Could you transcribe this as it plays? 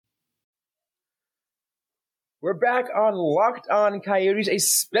We're back on Locked On Coyotes, a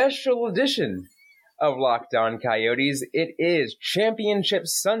special edition of Locked On Coyotes. It is Championship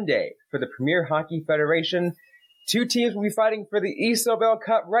Sunday for the Premier Hockey Federation. Two teams will be fighting for the Isobel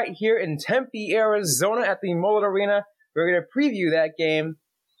Cup right here in Tempe, Arizona at the Mullet Arena. We're going to preview that game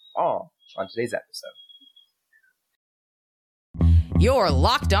all on today's episode. You're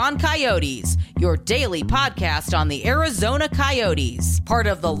Locked On Coyotes, your daily podcast on the Arizona Coyotes, part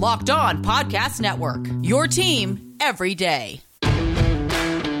of the Locked On Podcast Network, your team every day.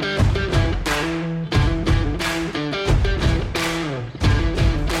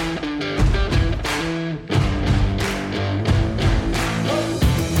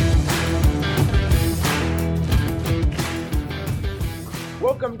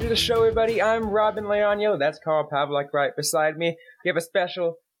 Welcome to the show, everybody. I'm Robin Leonio. That's Carl Pavlik right beside me. We have a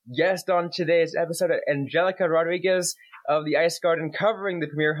special guest on today's episode, Angelica Rodriguez of the Ice Garden, covering the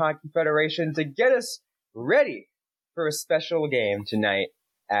Premier Hockey Federation to get us ready for a special game tonight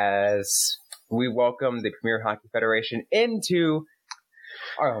as we welcome the Premier Hockey Federation into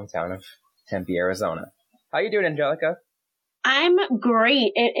our hometown of Tempe, Arizona. How you doing, Angelica? I'm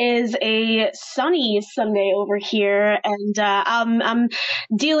great. It is a sunny Sunday over here, and I'm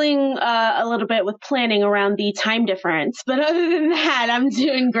dealing a little bit with planning around the time difference. But other than that, I'm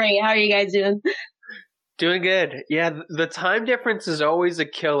doing great. How are you guys doing? Doing good. Yeah, the time difference is always a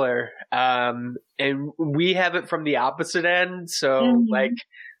killer, and we have it from the opposite end. So like,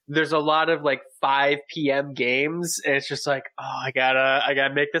 there's a lot of like 5 p.m. games, and it's just like, oh, I gotta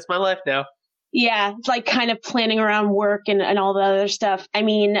make this my life now. Yeah, it's like kind of planning around work and all the other stuff. I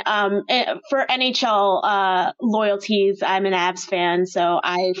mean, for NHL loyalties, I'm an Avs fan, so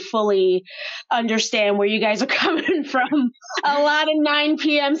I fully understand where you guys are coming from. A lot of 9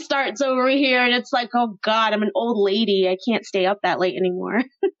 p.m. starts over here, and it's like, oh God, I'm an old lady. I can't stay up that late anymore.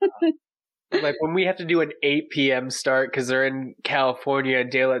 Like when we have to do an 8 p.m. start because they're in California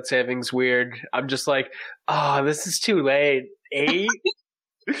and daylight savings weird, I'm just like, oh, this is too late. 8?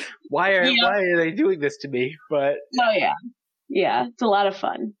 Why are they doing this to me? But yeah, it's a lot of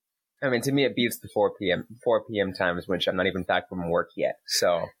fun. I mean, to me, it beats the 4 p.m. times, which I'm not even back from work yet.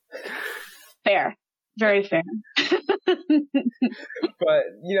 So fair, very fair. But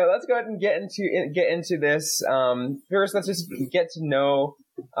let's go ahead and get into this. First, let's just get to know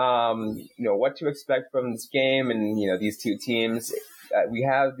what to expect from this game and these two teams. We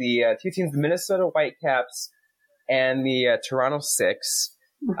have the two teams, the Minnesota Whitecaps and the Toronto Six.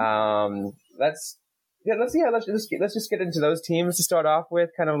 Let's just get into those teams to start off with.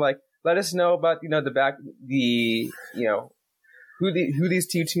 Kind of like, let us know about who these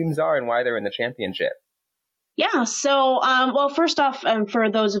two teams are and why they're in the championship. Yeah. So, well, first off, for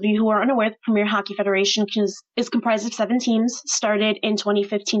those of you who are unaware, the Premier Hockey Federation is comprised of 7 teams. Started in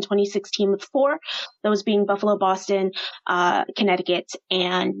 2015-2016 with 4, those being Buffalo, Boston, Connecticut,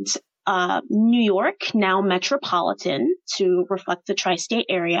 and New York, now Metropolitan, to reflect the tri-state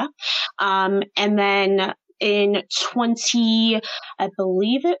area. And then in 2018, I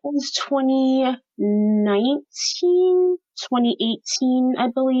believe, it was 2018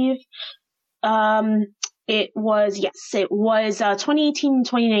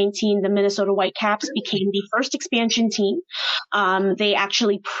 2019, the Minnesota Whitecaps became the first expansion team. They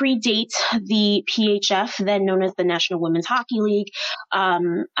actually predate the PHF, then known as the National Women's Hockey League.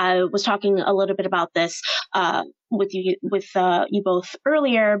 I was talking a little bit about this with you both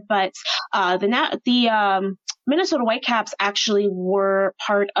earlier, but the Minnesota Whitecaps actually were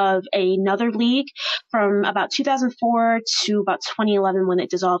part of another league from about 2004 to about 2011 when it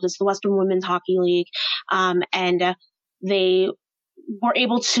dissolved as the Western Women's Hockey League. And they were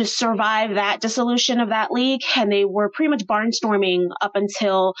able to survive that dissolution of that league, and they were pretty much barnstorming up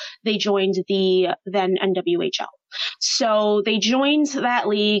until they joined the then NWHL. So they joined that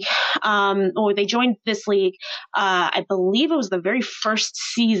league, or they joined this league. I believe it was the very first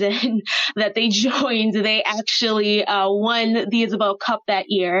season that they joined. They actually won the Isobel Cup that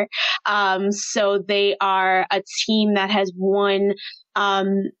year. So they are a team that has won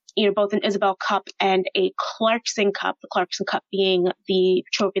both an Isobel Cup and a Clarkson Cup, the Clarkson Cup being the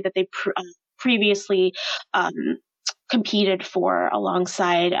trophy that they previously competed for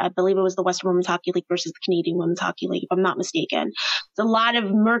alongside, I believe it was the Western Women's Hockey League versus the Canadian Women's Hockey League, if I'm not mistaken. There's a lot of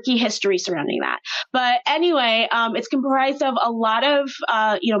murky history surrounding that. But anyway, it's comprised of a lot of,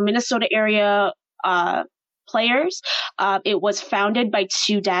 Minnesota area players. It was founded by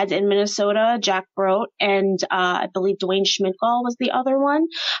 2 dads in Minnesota, Jack Brodt and I believe Dwayne Schmidgall was the other one.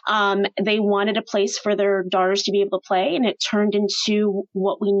 They wanted a place for their daughters to be able to play, and it turned into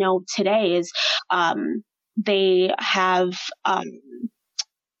what we know today is they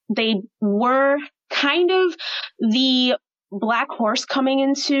were kind of the black horse coming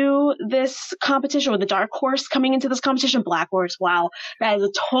into this competition, or the dark horse coming into this competition. Black horse, wow, that is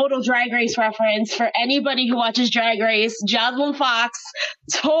a total Drag Race reference for anybody who watches Drag Race. Jocelyn Fox,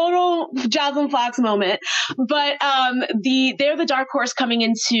 total Jocelyn Fox moment. But they're the dark horse coming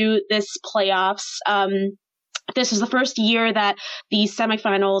into this playoffs. This was the first year that the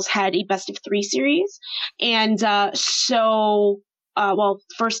semifinals had a best of 3 series, and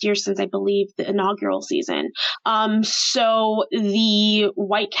first year since I believe the inaugural season. So the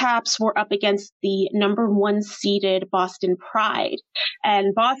Whitecaps were up against the number 1 seeded Boston Pride.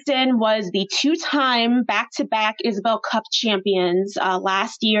 And Boston was the 2-time back-to-back Isobel Cup champions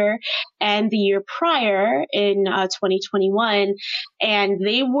last year and the year prior in 2021. And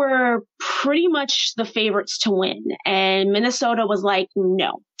they were pretty much the favorites to win. And Minnesota was like,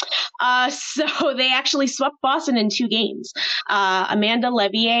 no. So they actually swept Boston in 2 games. Amanda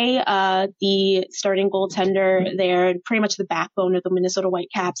Levier, the starting goaltender there, pretty much the backbone of the Minnesota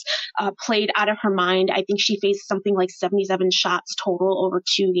Whitecaps, played out of her mind. I think she faced something like 77 shots total over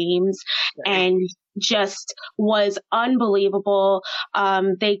 2 games, and just was unbelievable.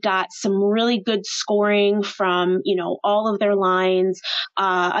 They got some really good scoring from, all of their lines.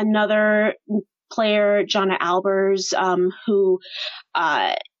 Another player, Jonna Albers, who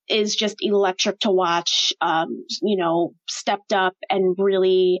is just electric to watch, stepped up and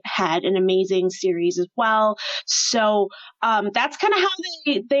really had an amazing series as well. So that's kind of how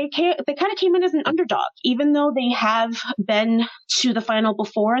they kind of came in as an underdog, even though they have been to the final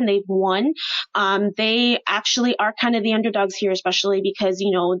before and they've won. They actually are kind of the underdogs here, especially because,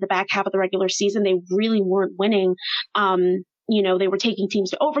 the back half of the regular season, they really weren't winning. They were taking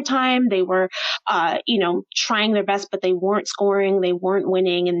teams to overtime. They were, trying their best, but they weren't scoring. They weren't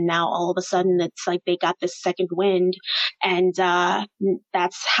winning. And now all of a sudden it's like they got this second wind, and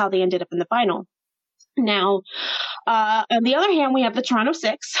that's how they ended up in the final. Now, on the other hand, we have the Toronto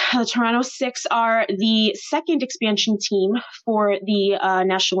Six. The Toronto Six are the second expansion team for the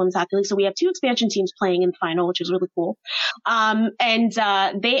National Women's Hockey League. So we have 2 expansion teams playing in the final, which is really cool. And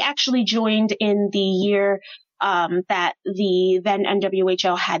they actually joined in the year that the then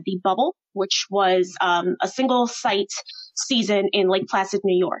NWHL had the bubble, which was a single site season in Lake Placid,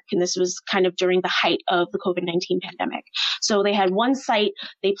 New York. And this was kind of during the height of the COVID-19 pandemic. So they had one site.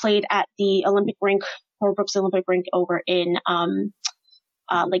 They played at the Olympic rink, or Brooks Olympic rink, over in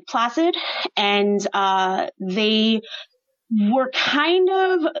Lake Placid. And they were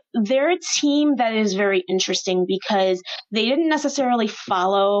they're a team that is very interesting because they didn't necessarily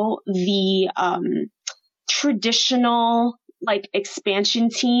follow the traditional expansion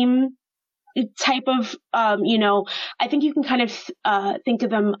team type of, I think you can kind of think of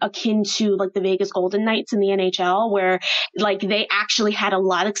them akin to the Vegas Golden Knights in the NHL, where they actually had a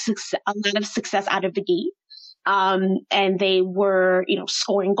lot of success out of the gate. And they were,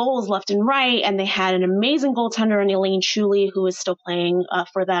 scoring goals left and right. And they had an amazing goaltender in Elaine Shuley, who is still playing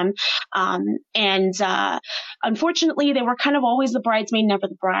for them. Unfortunately, they were kind of always the bridesmaid, never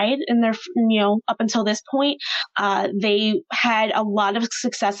the bride in their, up until this point. They had a lot of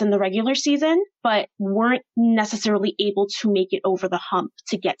success in the regular season, but weren't necessarily able to make it over the hump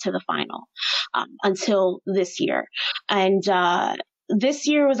to get to the final until this year. And this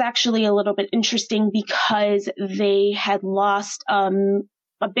year was actually a little bit interesting because they had lost a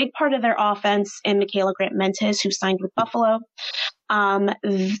big part of their offense in Michaela Grant-Mentes, who signed with Buffalo.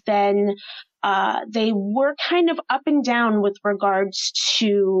 Then they were kind of up and down with regards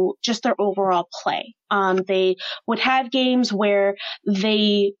to just their overall play. They would have games where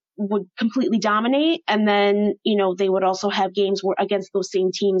they would completely dominate, and then they would also have games where against those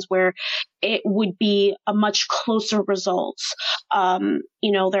same teams where it would be a much closer result.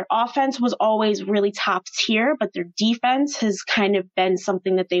 Their offense was always really top tier, but their defense has kind of been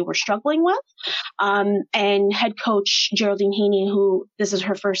something that they were struggling with. And head coach Geraldine Haney, who this is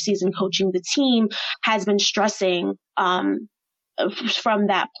her first season coaching the team, has been stressing from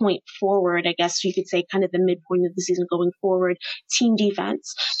that point forward, I guess you could say kind of the midpoint of the season going forward, team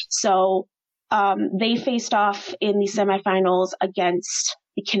defense. So they faced off in the semifinals against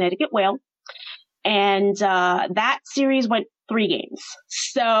the Connecticut Whale, and that series went 3 games.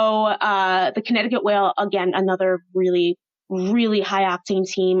 So the Connecticut Whale, again, another really high octane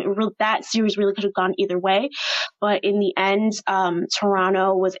team. That series really could have gone either way, but in the end,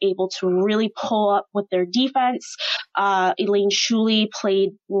 Toronto was able to really pull up with their defense. Elaine Shuley played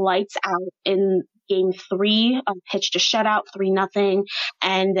lights out in Game 3, pitched a shutout, 3-0,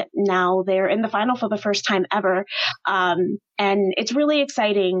 and now they're in the final for the first time ever. And it's really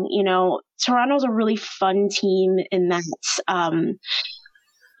exciting. Toronto's a really fun team in that,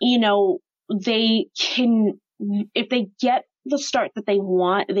 they can, if they get the start that they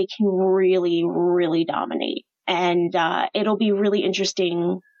want, they can really, really dominate. And it'll be really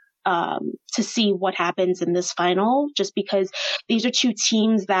interesting to see what happens in this final, just because these are two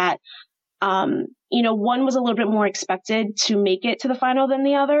teams that, one was a little bit more expected to make it to the final than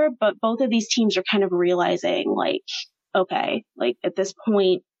the other, but both of these teams are kind of realizing, like, okay, like at this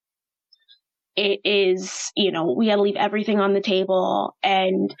point, it is, we got to leave everything on the table.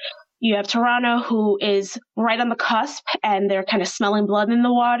 And you have Toronto, who is right on the cusp, and they're kind of smelling blood in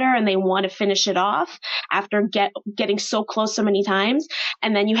the water, and they want to finish it off after getting so close so many times.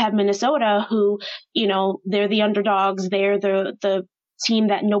 And then you have Minnesota, who, they're the underdogs. They're the team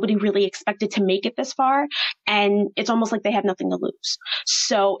that nobody really expected to make it this far. And it's almost like they have nothing to lose.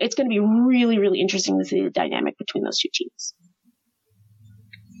 So it's going to be really, really interesting to see the dynamic between those two teams.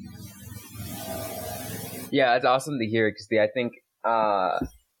 Yeah, it's awesome to hear, because I think,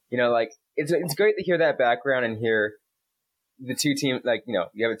 it's great to hear that background and hear the two teams,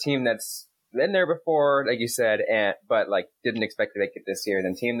 you have a team that's been there before, like you said, but didn't expect to make it this year,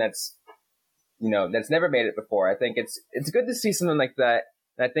 and a team that's never made it before. I think it's good to see something like that.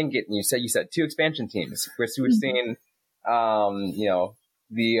 And I think you said two expansion teams. We've seen, the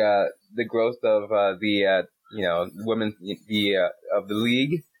growth of the women of the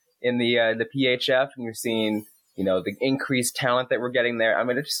league in the PHF, and you're seeing the increased talent that we're getting there. I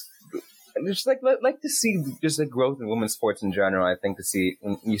mean, it's just like to see just the growth in women's sports in general. I think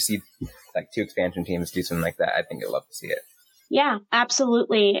when you see two expansion teams do something like that, I think I'd love to see it. Yeah,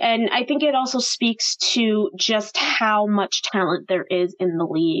 absolutely. And I think it also speaks to just how much talent there is in the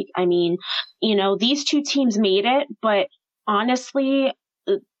league. I mean, these two teams made it, but honestly,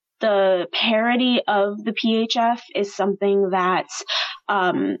 the parity of the PHF is something that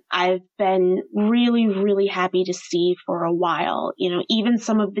I've been really, really happy to see for a while. Even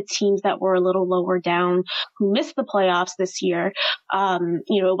some of the teams that were a little lower down who missed the playoffs this year,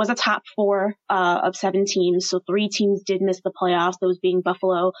 it was a top 4 of 7 teams. So 3 teams did miss the playoffs, those being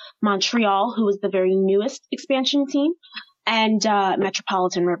Buffalo, Montreal, who was the very newest expansion team, and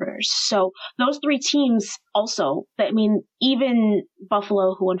Metropolitan Rivers. So those 3 teams also, even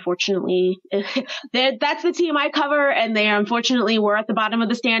Buffalo, who unfortunately, that's the team I cover, and they unfortunately were at the bottom of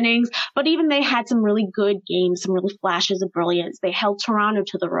the standings, but even they had some really good games, some really flashes of brilliance. They held Toronto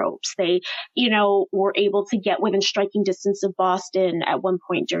to the ropes. They, were able to get within striking distance of Boston at one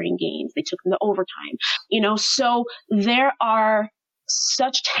point during games. They took them to overtime, so there are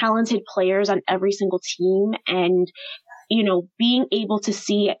such talented players on every single team, and being able to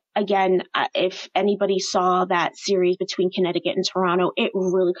see, again, if anybody saw that series between Connecticut and Toronto, it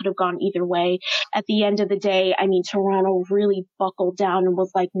really could have gone either way. At the end of the day, Toronto really buckled down and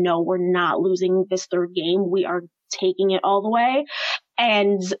was like, no, we're not losing this third game. We are taking it all the way.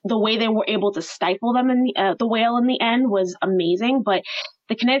 And the way they were able to stifle them in the Whale in the end was amazing. But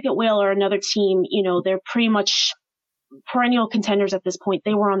the Connecticut Whale are another team, they're pretty much perennial contenders at this point.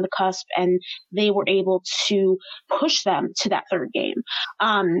 They were on the cusp, and they were able to push them to that third game.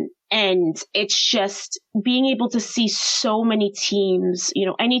 And it's just being able to see so many teams,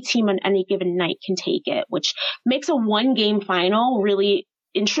 any team on any given night can take it, which makes a 1-game final really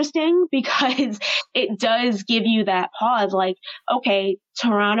interesting, because it does give you that pause, like, okay,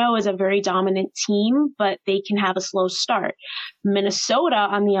 Toronto is a very dominant team, but they can have a slow start. Minnesota,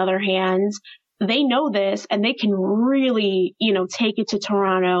 on the other hand, they know this, and they can really, take it to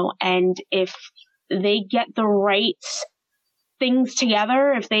Toronto. And if they get the right things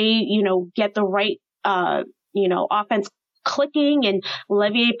together, if they, get the right, offense clicking, and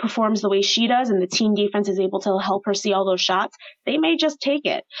Levier performs the way she does, and the team defense is able to help her see all those shots, they may just take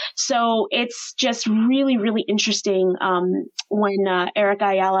it. So it's just really, really interesting. When Eric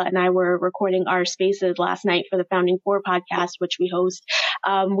Ayala and I were recording our spaces last night for the Founding Four podcast, which we host,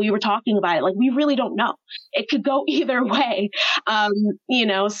 we were talking about it. Like, we really don't know. It could go either way.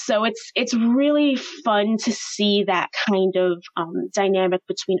 So it's really fun to see that kind of dynamic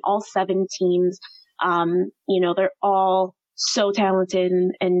between all 7 teams. They're all so talented,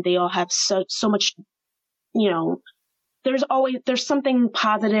 and they all have so much, there's something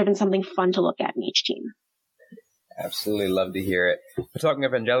positive and something fun to look at in each team. Absolutely love to hear it. We're talking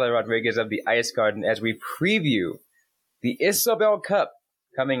of Angela Rodriguez of the Ice Garden as we preview the Isobel Cup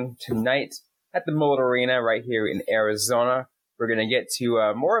coming tonight at the Mullet Arena right here in Arizona. We're going to get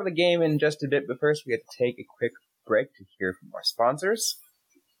to more of the game in just a bit, but first we have to take a quick break to hear from our sponsors.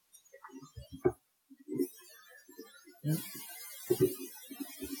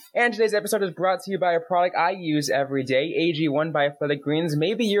 And today's episode is brought to you by a product I use every day, AG1 by Athletic Greens.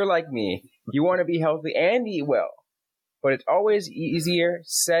 Maybe you're like me. You want to be healthy and eat well, but it's always easier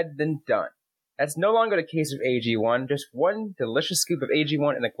said than done. That's no longer the case with AG1. Just one delicious scoop of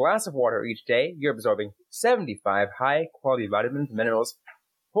AG1 in a glass of water each day, you're absorbing 75 high-quality vitamins, minerals,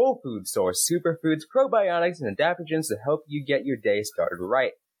 whole food source, superfoods, probiotics, and adaptogens to help you get your day started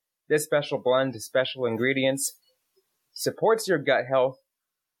right. This special blend of special ingredients supports your gut health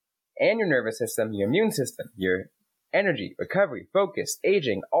and your nervous system, your immune system, your energy, recovery, focus,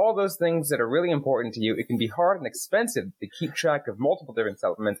 aging, all those things that are really important to you. It can be hard and expensive to keep track of multiple different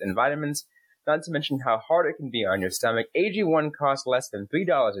supplements and vitamins, not to mention how hard it can be on your stomach. AG1 costs less than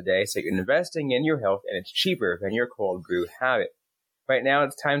 $3 a day, so you're investing in your health, and it's cheaper than your cold brew habit. Right now,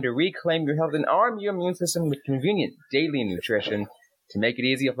 it's time to reclaim your health and arm your immune system with convenient daily nutrition. To make it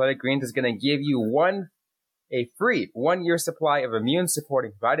easy, Athletic Greens is going to give you a free 1-year supply of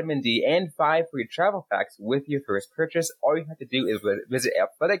immune-supporting vitamin D and 5 free travel packs with your first purchase. All you have to do is visit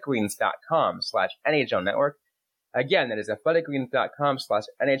athleticgreens.com/NHL Network. Again, that is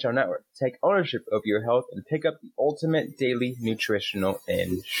athleticgreens.com/NHL Network. Take ownership of your health and pick up the ultimate daily nutritional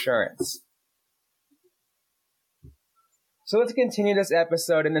insurance. So let's continue this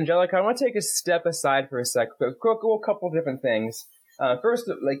episode. And Angelica, I want to take a step aside for a sec. Go a couple different things. First,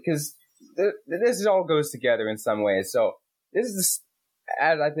 because this all goes together in some ways. So this is,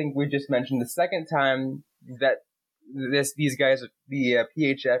 as I think we just mentioned, the second time that these guys, the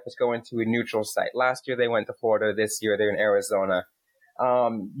PHF, is going to a neutral site. Last year they went to Florida. This year they're in Arizona.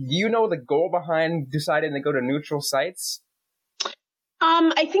 Do you know the goal behind deciding to go to neutral sites?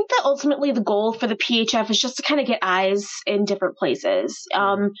 I think that ultimately the goal for the PHF is just to kind of get eyes in different places.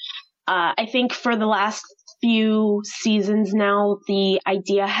 I think for the last few seasons now, the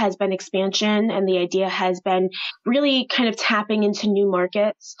idea has been expansion, and the idea has been really kind of tapping into new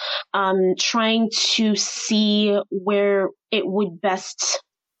markets, trying to see where it would best,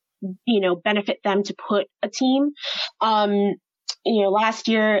 benefit them to put a team. Last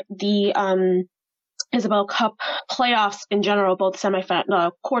year, the Isobel Cup playoffs in general, both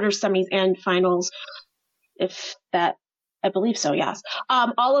quarters, semis, and finals, if that, I believe so, yes.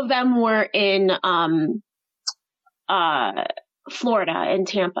 All of them were in Florida, in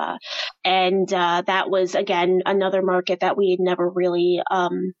Tampa. And that was, again, another market that we had never really,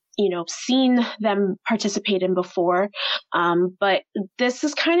 seen them participate in before. But this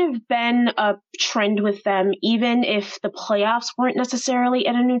has kind of been a trend with them, even if the playoffs weren't necessarily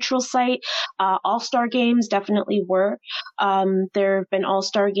at a neutral site. All-Star games definitely were. There have been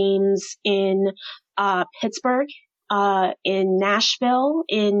All-Star games in Pittsburgh, in Nashville,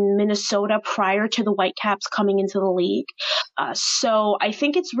 in Minnesota prior to the Whitecaps coming into the league. So I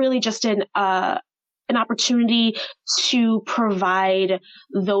think it's really just an opportunity to provide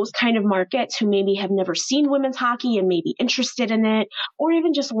those kind of markets who maybe have never seen women's hockey and may be interested in it, or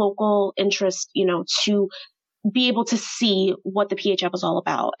even just local interest, to be able to see what the PHF is all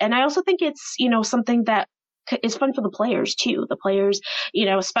about. And I also think it's, something that is fun for the players too. The players,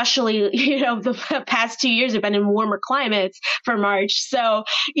 especially, the past 2 years have been in warmer climates for March. So,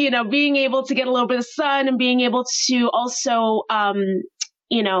 being able to get a little bit of sun and being able to also,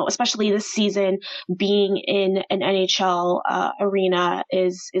 especially this season, being in an NHL arena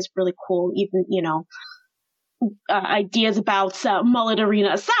is really cool. Even, ideas about Mullet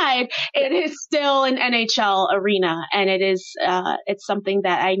Arena aside, it is still an NHL arena, and it is it's something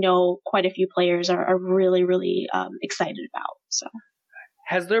that I know quite a few players are really, really excited about. So,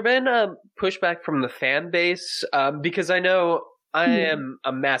 has there been a pushback from the fan base? Because I know I am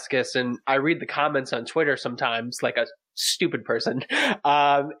a masochist, and I read the comments on Twitter sometimes like a stupid person,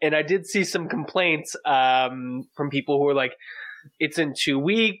 and I did see some complaints from people who were like, it's in 2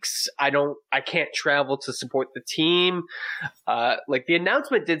 weeks. I can't travel to support the team. Like the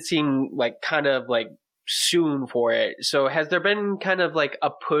announcement did seem like kind of like soon for it. So has there been kind of like a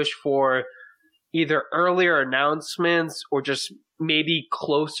push for either earlier announcements or just maybe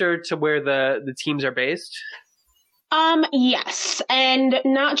closer to where the teams are based? Yes. And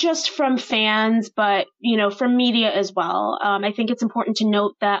not just from fans, but, from media as well. I think it's important to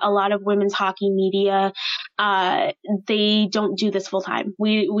note that a lot of women's hockey media, they don't do this full time.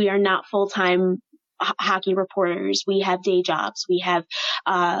 We are not full time hockey reporters. We have day jobs. We have,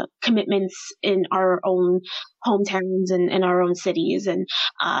 commitments in our own hometowns and in our own cities. And,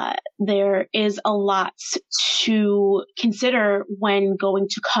 there is a lot to consider when going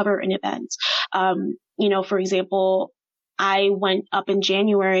to cover an event. For example, I went up in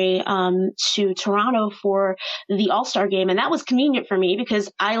January to Toronto for the All-Star game, and that was convenient for me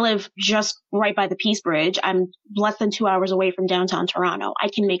because I live just right by the Peace Bridge. I'm less than 2 hours away from downtown Toronto. I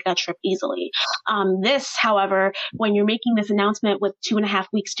can make that trip easily. This, however, when you're making this announcement with 2.5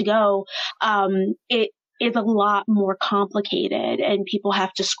 weeks to go, it is a lot more complicated, and people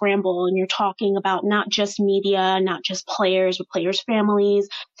have to scramble, and you're talking about not just media, not just players, but players' families,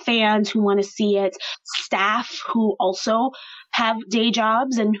 fans who want to see it, staff who also have day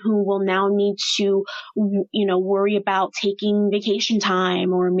jobs and who will now need to, worry about taking vacation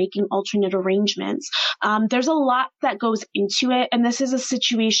time or making alternate arrangements. There's a lot that goes into it, and this is a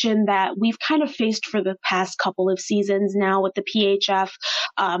situation that we've kind of faced for the past couple of seasons now with the PHF.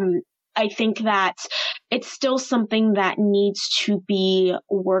 I think that it's still something that needs to be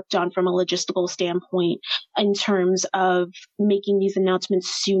worked on from a logistical standpoint in terms of making these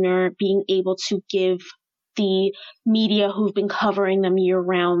announcements sooner, being able to give the media who've been covering them year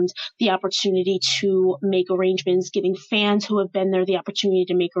round the opportunity to make arrangements, giving fans who have been there the opportunity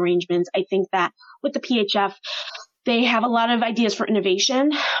to make arrangements. I think that with the PHF, they have a lot of ideas for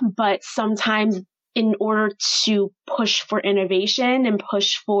innovation, but sometimes in order to push for innovation and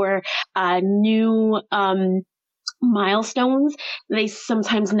push for new milestones, they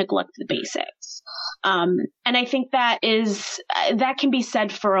sometimes neglect the basics. And I think that can be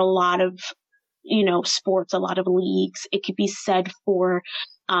said for a lot of sports, a lot of leagues. It could be said for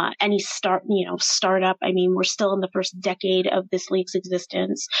any startup. I mean, we're still in the first decade of this league's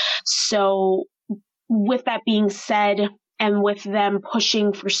existence. So with that being said, and with them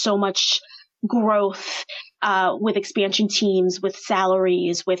pushing for so much growth, with expansion teams, with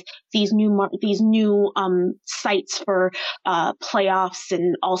salaries, with these new sites for playoffs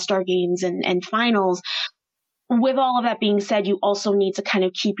and all-star games and finals. With all of that being said, you also need to kind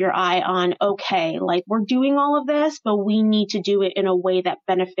of keep your eye on, okay, like we're doing all of this, but we need to do it in a way that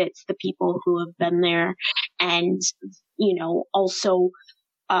benefits the people who have been there, and also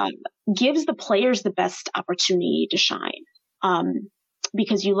gives the players the best opportunity to shine.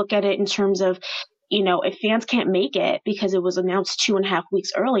 Because you look at it in terms of, if fans can't make it because it was announced 2.5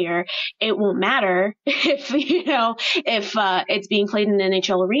 weeks earlier, it won't matter if it's being played in an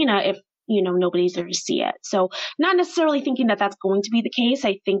NHL arena if, nobody's there to see it. So not necessarily thinking that that's going to be the case.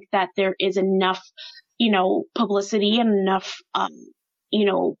 I think that there is enough, publicity and enough,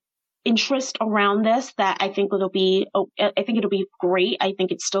 interest around this that I think it'll be great. I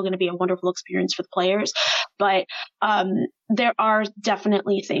think it's still going to be a wonderful experience for the players, but there are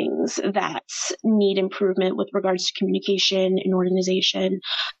definitely things that need improvement with regards to communication and organization.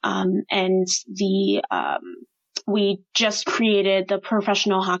 And we just created the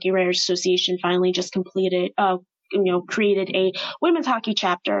Professional Hockey Writers Association, finally just completed, created a women's hockey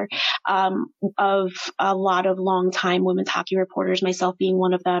chapter of a lot of longtime women's hockey reporters, myself being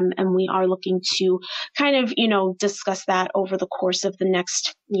one of them. And we are looking to kind of, discuss that over the course of the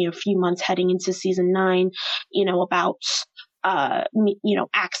next, few months heading into season 9, about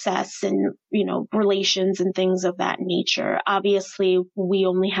access and, relations and things of that nature. Obviously, we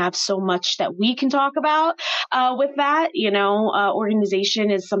only have so much that we can talk about with that.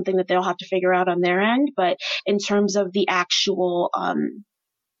 Organization is something that they'll have to figure out on their end. But in terms of the actual,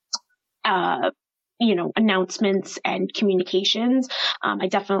 announcements and communications, I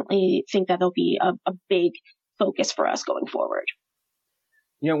definitely think that there'll be a big focus for us going forward.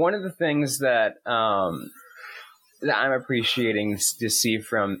 One of the things that that I'm appreciating to see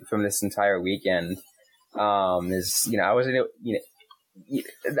from this entire weekend is, I was,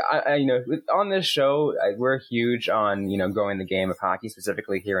 on this show, we're huge on, growing the game of hockey,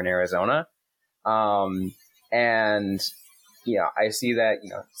 specifically here in Arizona. And, I see that,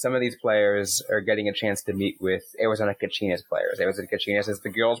 some of these players are getting a chance to meet with Arizona Kachinas players. Arizona Kachinas is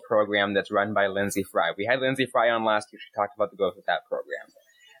the girls program that's run by Lindsay Fry. We had Lindsay Fry on last year. She talked about the growth of that program.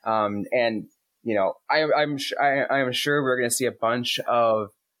 And, I'm sure we're going to see a bunch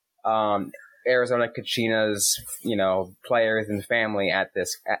of Arizona Kachinas, players and family at the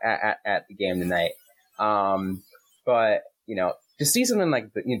game tonight. But to see something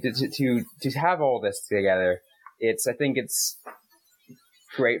like to have all this together, I think it's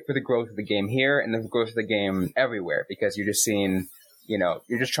great for the growth of the game here and the growth of the game everywhere, because you're just seeing,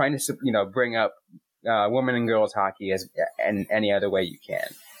 you're just trying to bring up women and girls hockey in any other way you can.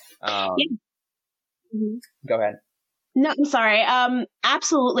 Go ahead. No, I'm sorry.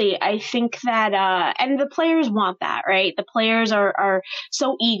 Absolutely. I think that, and the players want that, right? The players are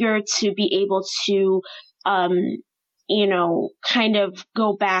so eager to be able to, kind of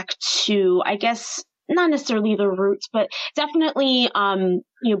go back to, I guess, not necessarily the roots, but definitely,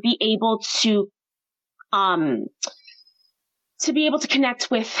 be able to connect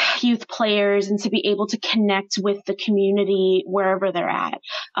with youth players and to be able to connect with the community wherever they're at,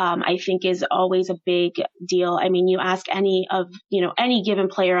 I think is always a big deal. I mean, you ask any given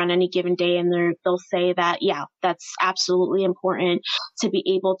player on any given day and they'll say that, yeah, that's absolutely important to be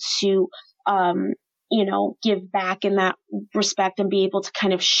able to, give back in that respect and be able to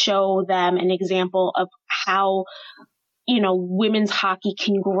kind of show them an example of how, women's hockey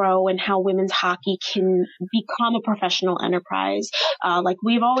can grow and how women's hockey can become a professional enterprise, like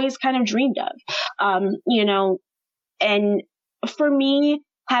we've always kind of dreamed of. And for me,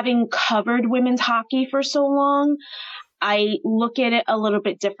 having covered women's hockey for so long, I look at it a little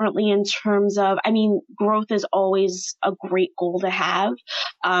bit differently in terms of, growth is always a great goal to have.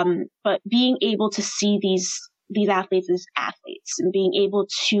 But being able to see these athletes as athletes and being able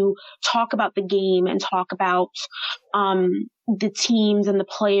to talk about the game and talk about, the teams and the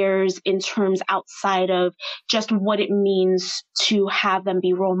players in terms outside of just what it means to have them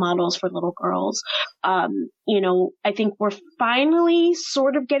be role models for little girls. I think we're finally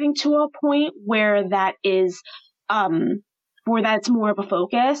sort of getting to a point where that is, where that's more of a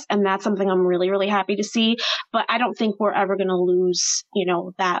focus, and that's something I'm really, really happy to see. But I don't think we're ever going to lose,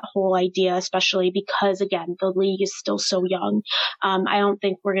 that whole idea, especially because, again, the league is still so young. I don't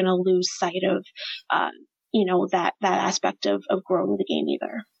think we're going to lose sight of, that aspect of growing the game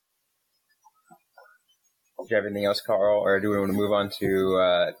either. Do you have anything else, Carl, or do we want to move on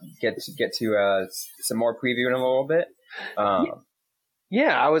to get to some more preview in a little bit?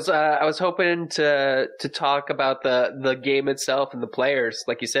 Yeah, I was hoping to talk about the game itself and the players.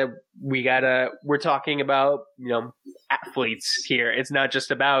 Like you said, we're talking about, athletes here. It's not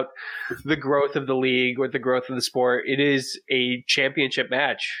just about the growth of the league or the growth of the sport. It is a championship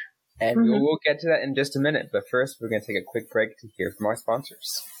match. And we'll get to that in just a minute. But first, we're going to take a quick break to hear from our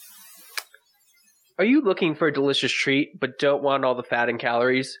sponsors. Are you looking for a delicious treat but don't want all the fat and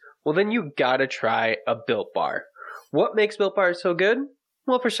calories? Well, then you gotta try a Built Bar. What makes Built Bars so good?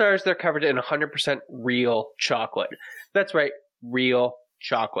 Well, for starters, they're covered in 100% real chocolate. That's right, real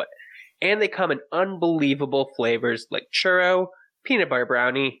chocolate. And they come in unbelievable flavors like churro, peanut butter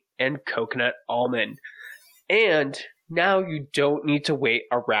brownie, and coconut almond. And now you don't need to wait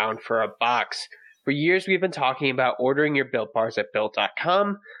around for a box. For years, we've been talking about ordering your Built Bars at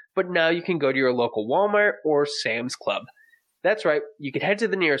Built.com, but now you can go to your local Walmart or Sam's Club. That's right, you can head to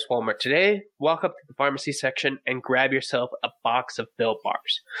the nearest Walmart today, walk up to the pharmacy section, and grab yourself a box of Built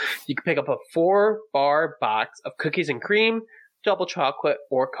Bars. You can pick up a 4-bar box of cookies and cream, double chocolate,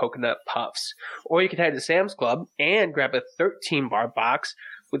 or coconut puffs. Or you can head to Sam's Club and grab a 13-bar box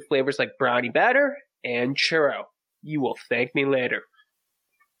with flavors like brownie batter and churro. You will thank me later.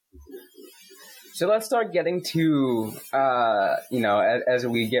 So let's start getting to, as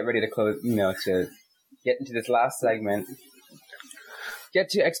we get ready to close, to get into this last segment, get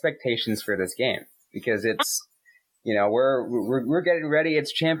to expectations for this game, because it's, we're getting ready.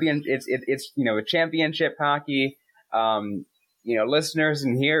 It's championship hockey. Listeners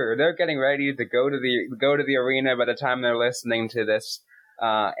in here, they're getting ready to go to the arena by the time they're listening to this.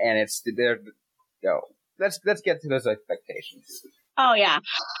 And let's get to those expectations. Oh, yeah.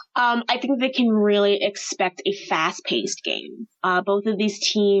 I think they can really expect a fast-paced game. Both of these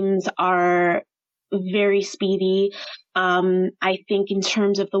teams are very speedy. I think in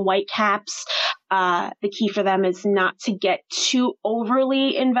terms of the Whitecaps, the key for them is not to get too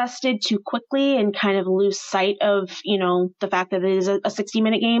overly invested too quickly and kind of lose sight of, the fact that it is a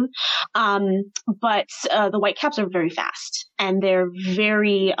 60-minute game. But the Whitecaps are very fast, and they're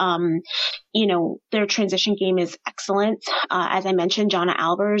very, their transition game is excellent. As I mentioned, Jonna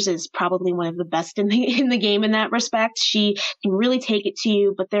Albers is probably one of the best in the game in that respect. She can really take it to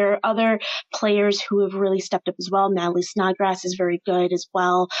you, but there are other players who have really stepped up as well. Natalie Snodgrass is very good as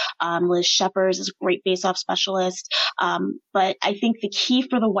well. Liz Sheppers is a great face-off specialist. But I think the key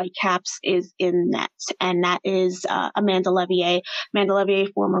for the Whitecaps is in net, and that is Amanda Levier. Amanda Levier,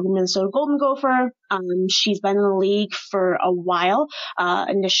 former Minnesota Golden Gopher. She's been in the league for a while,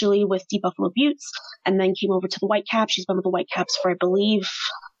 initially with the Buffalo Buttes, and then came over to the Whitecaps. She's been with the Whitecaps for, I believe,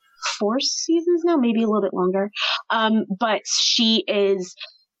 4 seasons now, maybe a little bit longer. But she's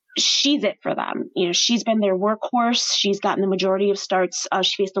it for them. She's been their workhorse. She's gotten the majority of starts.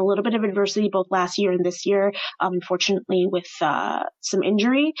 She faced a little bit of adversity both last year and this year, unfortunately with some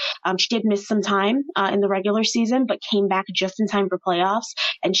injury. She did miss some time in the regular season, but came back just in time for playoffs.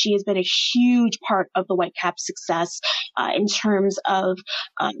 And she has been a huge part of the Whitecaps' success in terms of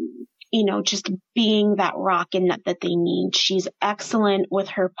just being that rock in net that they need. She's excellent with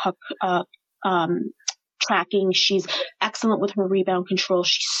her puck tracking. She's excellent with her rebound control.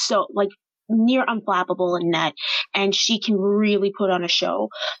 She's so near unflappable in net, and she can really put on a show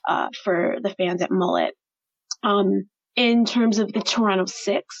for the fans at Mullet. In terms of the Toronto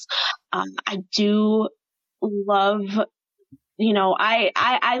Six, I do love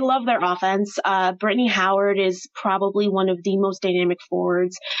I love their offense. Brittany Howard is probably one of the most dynamic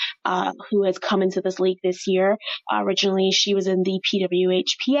forwards who has come into this league this year. Originally, she was in the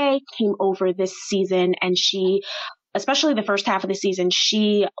PWHPA, came over this season, and she, especially the first half of the season,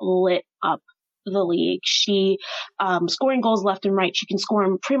 she lit up the league. She scoring goals left and right. She can score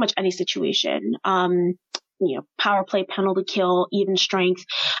in pretty much any situation. Power play, penalty kill, even strength.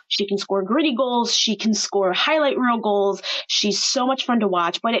 She can score gritty goals. She can score highlight reel goals. She's so much fun to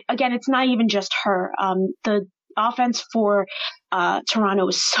watch. But again, it's not even just her. The offense for Toronto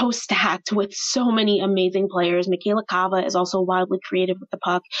is so stacked with so many amazing players. Michaela Kava is also wildly creative with the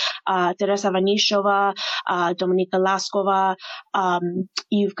puck. Teresa Vanishova, Dominika Laskova.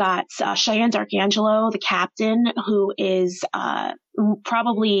 You've got Cheyenne D'Arcangelo, the captain, who is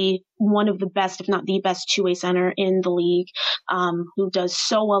probably one of the best, if not the best, two-way center in the league, who does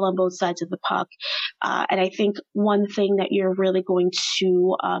so well on both sides of the puck. And I think one thing that you're really going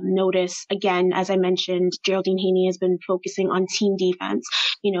to notice, again, as I mentioned, Geraldine Haney has been focusing on team defense.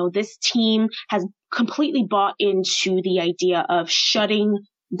 This team has completely bought into the idea of shutting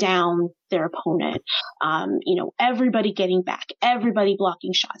down their opponent. Everybody getting back, everybody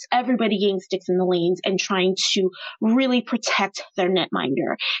blocking shots, everybody getting sticks in the lanes and trying to really protect their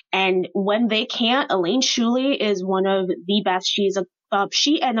netminder. And when they can't, Elaine Shuley is one of the best.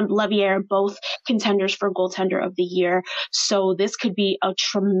 She and Levier are both contenders for goaltender of the year. So this could be a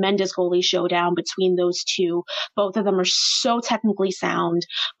tremendous goalie showdown between those two. Both of them are so technically sound.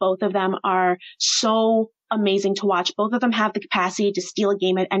 Both of them are so amazing to watch. Both of them have the capacity to steal a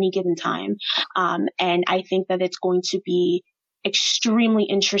game at any given time. And I think that it's going to be extremely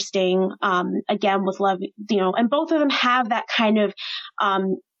interesting. Again, with Lev, and both of them have that kind of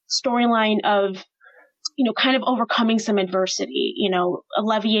storyline of kind of overcoming some adversity,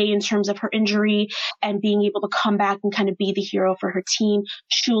 Olivier in terms of her injury and being able to come back and kind of be the hero for her team.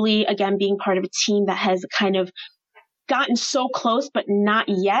 Shuley, again, being part of a team that has kind of gotten so close, but not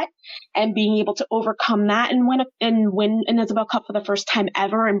yet, and being able to overcome that and win an Isobel Cup for the first time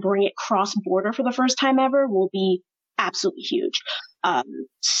ever and bring it cross border for the first time ever will be absolutely huge.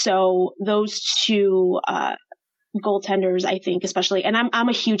 So those two, goaltenders, I think, especially, and I'm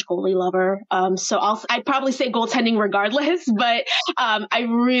a huge goalie lover. So I'd probably say goaltending regardless, but, I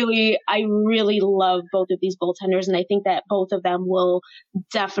really love both of these goaltenders. And I think that both of them will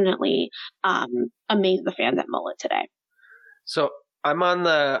definitely, amaze the fans at Mullet today. So I'm on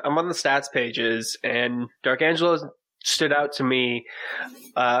the stats pages, and D'Arcangelo stood out to me,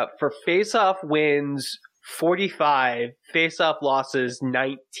 for face-off wins 45, face-off losses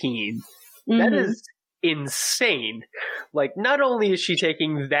 19. Mm-hmm. That is insane. Like, not only is she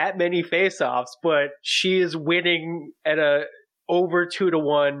taking that many face-offs, but she is winning at a over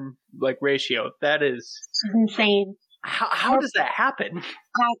 2-to-1 ratio. That is insane. How does that happen?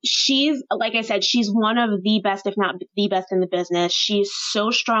 She's, like I said, she's one of the best, if not the best in the business. She's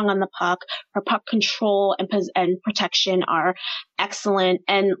so strong on the puck. Her puck control and protection are excellent.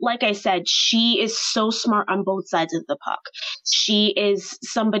 And like I said, she is so smart on both sides of the puck. She is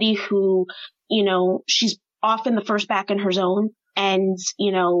somebody who, she's often the first back in her zone. And,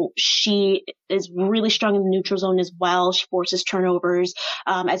 she is really strong in the neutral zone as well. She forces turnovers,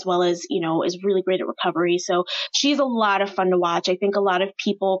 as well as, is really great at recovery. So she's a lot of fun to watch. I think a lot of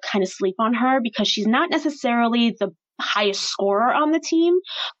people kind of sleep on her because she's not necessarily the highest scorer on the team,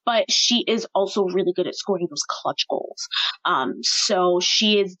 but she is also really good at scoring those clutch goals. So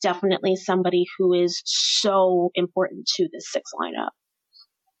she is definitely somebody who is so important to this sixth lineup.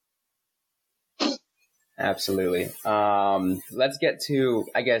 Absolutely. Let's get to,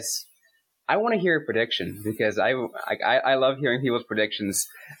 I guess, I want to hear a prediction because I love hearing people's predictions.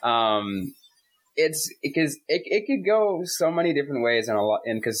 It's because it could go so many different ways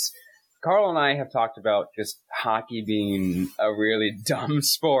and because Carl and I have talked about just hockey being a really dumb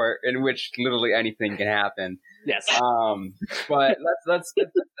sport in which literally anything can happen. Yes. But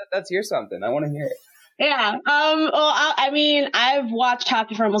let's hear something. I want to hear it. Yeah. Well, I've watched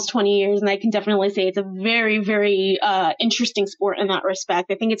hockey for almost 20 years, and I can definitely say it's a very, very interesting sport in that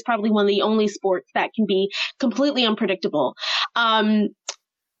respect. I think it's probably one of the only sports that can be completely unpredictable. And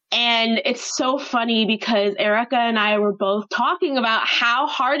it's so funny because Erica and I were both talking about how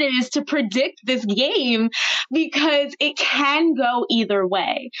hard it is to predict this game because it can go either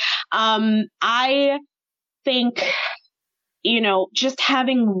way. I think, just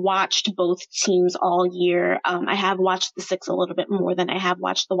having watched both teams all year, I have watched the Six a little bit more than I have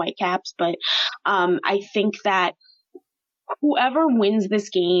watched the Whitecaps, but I think that whoever wins this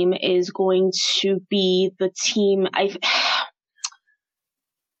game is going to be the team.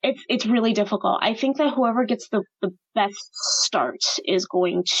 It's really difficult. I think that whoever gets the best start is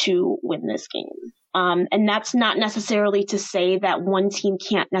going to win this game. And that's not necessarily to say that one team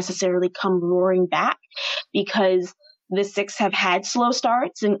can't necessarily come roaring back, because the Six have had slow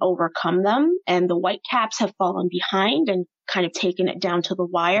starts and overcome them, and the Whitecaps have fallen behind and kind of taken it down to the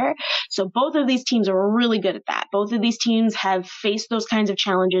wire. So both of these teams are really good at that. Both of these teams have faced those kinds of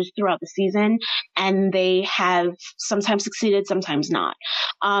challenges throughout the season, and they have sometimes succeeded, sometimes not.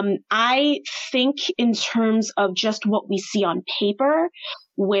 I think in terms of just what we see on paper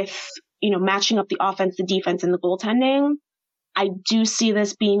with, matching up the offense, the defense, and the goaltending, I do see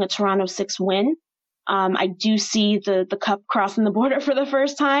this being a Toronto Six win. I do see the cup crossing the border for the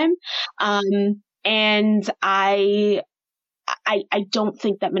first time. And I don't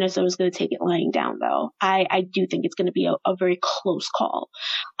think that Minnesota is going to take it lying down, though. I do think it's going to be a very close call.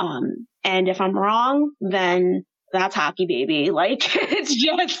 And if I'm wrong, then that's hockey, baby. It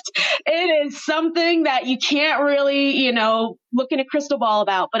is something that you can't really, look in a crystal ball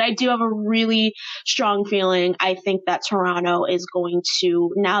about. But I do have a really strong feeling. I think that Toronto is going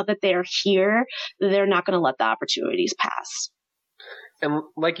to, now that they're here, they're not going to let the opportunities pass. And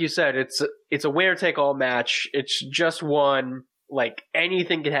like you said, it's a winner take all match. It's just one. Like,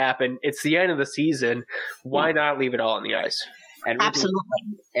 anything could happen. It's the end of the season. Why not leave it all on the ice? And absolutely.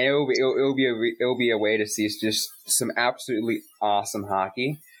 And it'll be a way to see just some absolutely awesome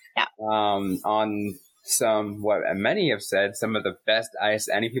hockey. Yeah. On some, what many have said, some of the best ice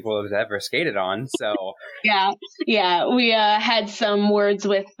any people have ever skated on. So yeah. We had some words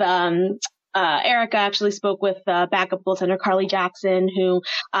with Erica actually spoke with backup goaltender Carly Jackson, who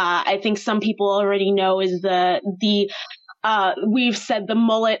I think some people already know is we've said the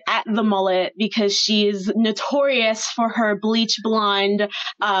mullet at the mullet, because she is notorious for her bleach blonde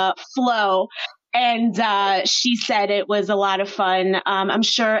flow. And she said it was a lot of fun. I'm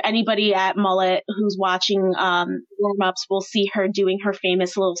sure anybody at Mullet who's watching warm-ups will see her doing her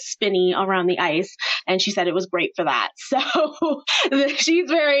famous little spinny around the ice. And she said it was great for that. So she's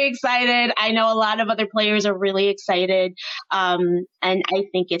very excited. I know a lot of other players are really excited. And I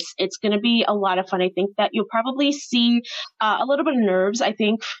think it's going to be a lot of fun. I think that you'll probably see a little bit of nerves, I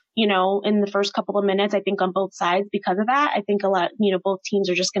think, in the first couple of minutes, I think on both sides because of that. I think a lot, both teams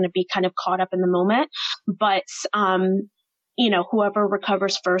are just going to be kind of caught up in the moment. But, whoever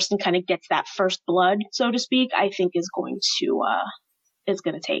recovers first and kind of gets that first blood, so to speak, I think is going to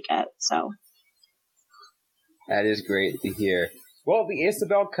take it. So. That is great to hear. Well, the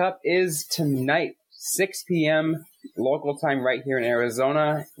Isobel Cup is tonight, 6 p.m. local time, right here in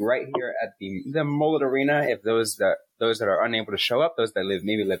Arizona, right here at the Mullet Arena. If those that are unable to show up, those that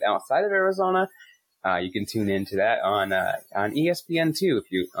maybe live outside of Arizona, you can tune into that on ESPN too,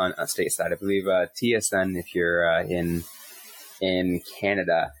 if you on stateside. I believe TSN if you're in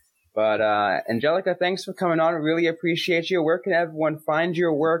Canada. But Angelica, thanks for coming on. I really appreciate you. Where can everyone find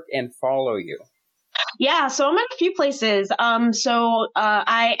your work and follow you? Yeah, so I'm at a few places.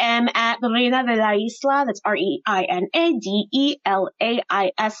 I am at Reina de la Isla. That's REINADELAISLA.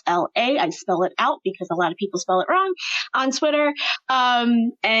 I spell it out because a lot of people spell it wrong on Twitter.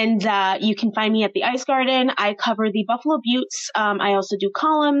 And you can find me at the Ice Garden. I cover the Buffalo Buttes. I also do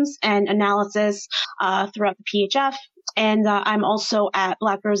columns and analysis throughout the PHF. And I'm also at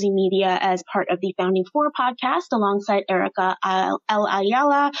Black Rosie Media as part of the Founding Four podcast alongside Erica L.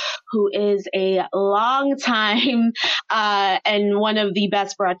 Ayala, who is a long time and one of the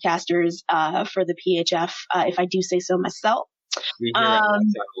best broadcasters for the PHF, if I do say so myself. We hear I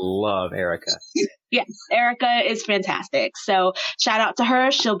love Erica. Yes, Erica is fantastic. So shout out to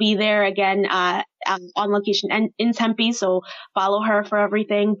her. She'll be there again on location in Tempe. So follow her for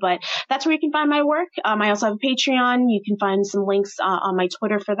everything. But that's where you can find my work. I also have a Patreon. You can find some links on my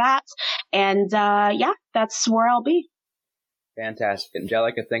Twitter for that. And that's where I'll be. Fantastic.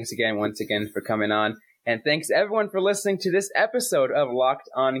 Angelica, thanks once again for coming on. And thanks everyone for listening to this episode of Locked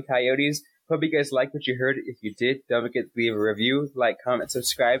On Coyotes. Hope you guys liked what you heard. If you did, don't forget to leave a review, like, comment,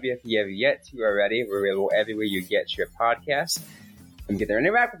 subscribe if you have yet to already. We're available everywhere you get your podcast. And get there and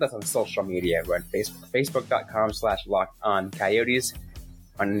interact with us on social media. We're on Facebook, facebook.com/LockedOnCoyotes.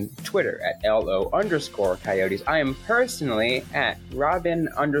 On Twitter at LO_Coyotes. I am personally at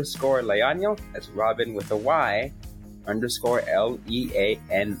Robin_Leano. That's Robin with a Y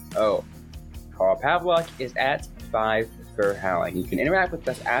 _LEANO. Carl Pavlok is at 5 for Howling. You can interact with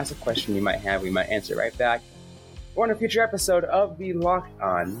us, ask a question you might have. We might answer right back. Or in a future episode of the Locked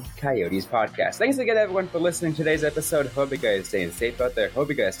On Coyotes podcast. Thanks again, everyone, for listening to today's episode. Hope you guys are staying safe out there. Hope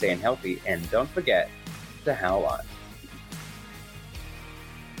you guys are staying healthy. And don't forget to howl on.